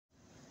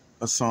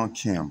Hassan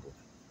Campbell.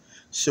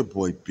 It's your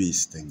boy B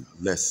Stinger.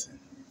 Listen,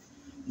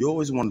 you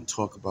always want to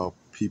talk about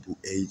people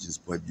ages,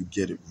 but you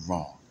get it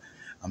wrong.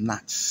 I'm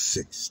not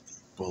 60,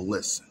 but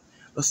listen,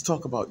 let's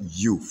talk about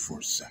you for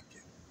a second.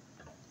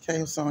 Okay,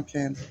 Hassan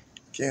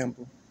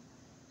Campbell?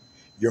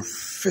 You're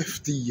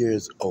 50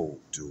 years old,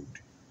 dude.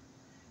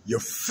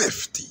 You're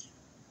 50.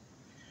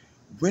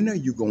 When are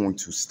you going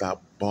to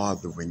stop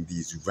bothering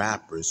these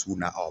rappers who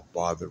now are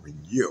bothering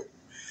you?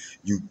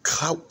 You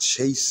clout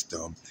chase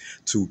them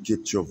to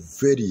get your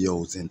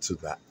videos into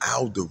the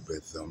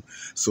algorithm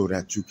so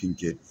that you can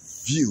get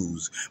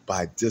views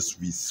by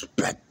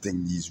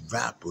disrespecting these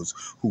rappers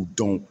who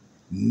don't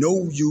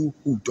know you,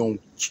 who don't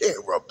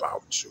care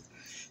about you.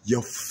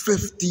 You're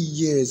 50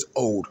 years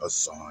old,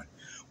 Hassan.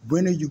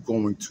 When are you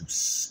going to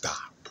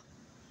stop?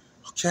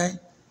 Okay?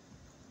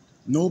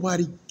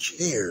 Nobody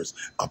cares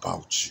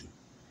about you.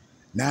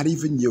 Not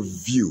even your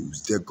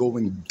views. They're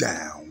going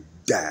down,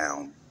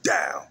 down,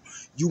 down.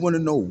 You want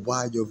to know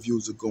why your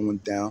views are going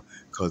down?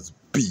 Because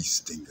B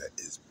Stinger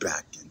is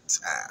back in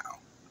town.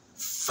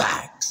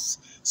 Facts.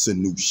 It's a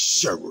new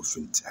sheriff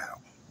in town.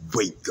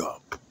 Wake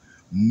up.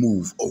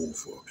 Move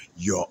over.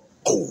 You're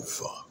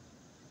over.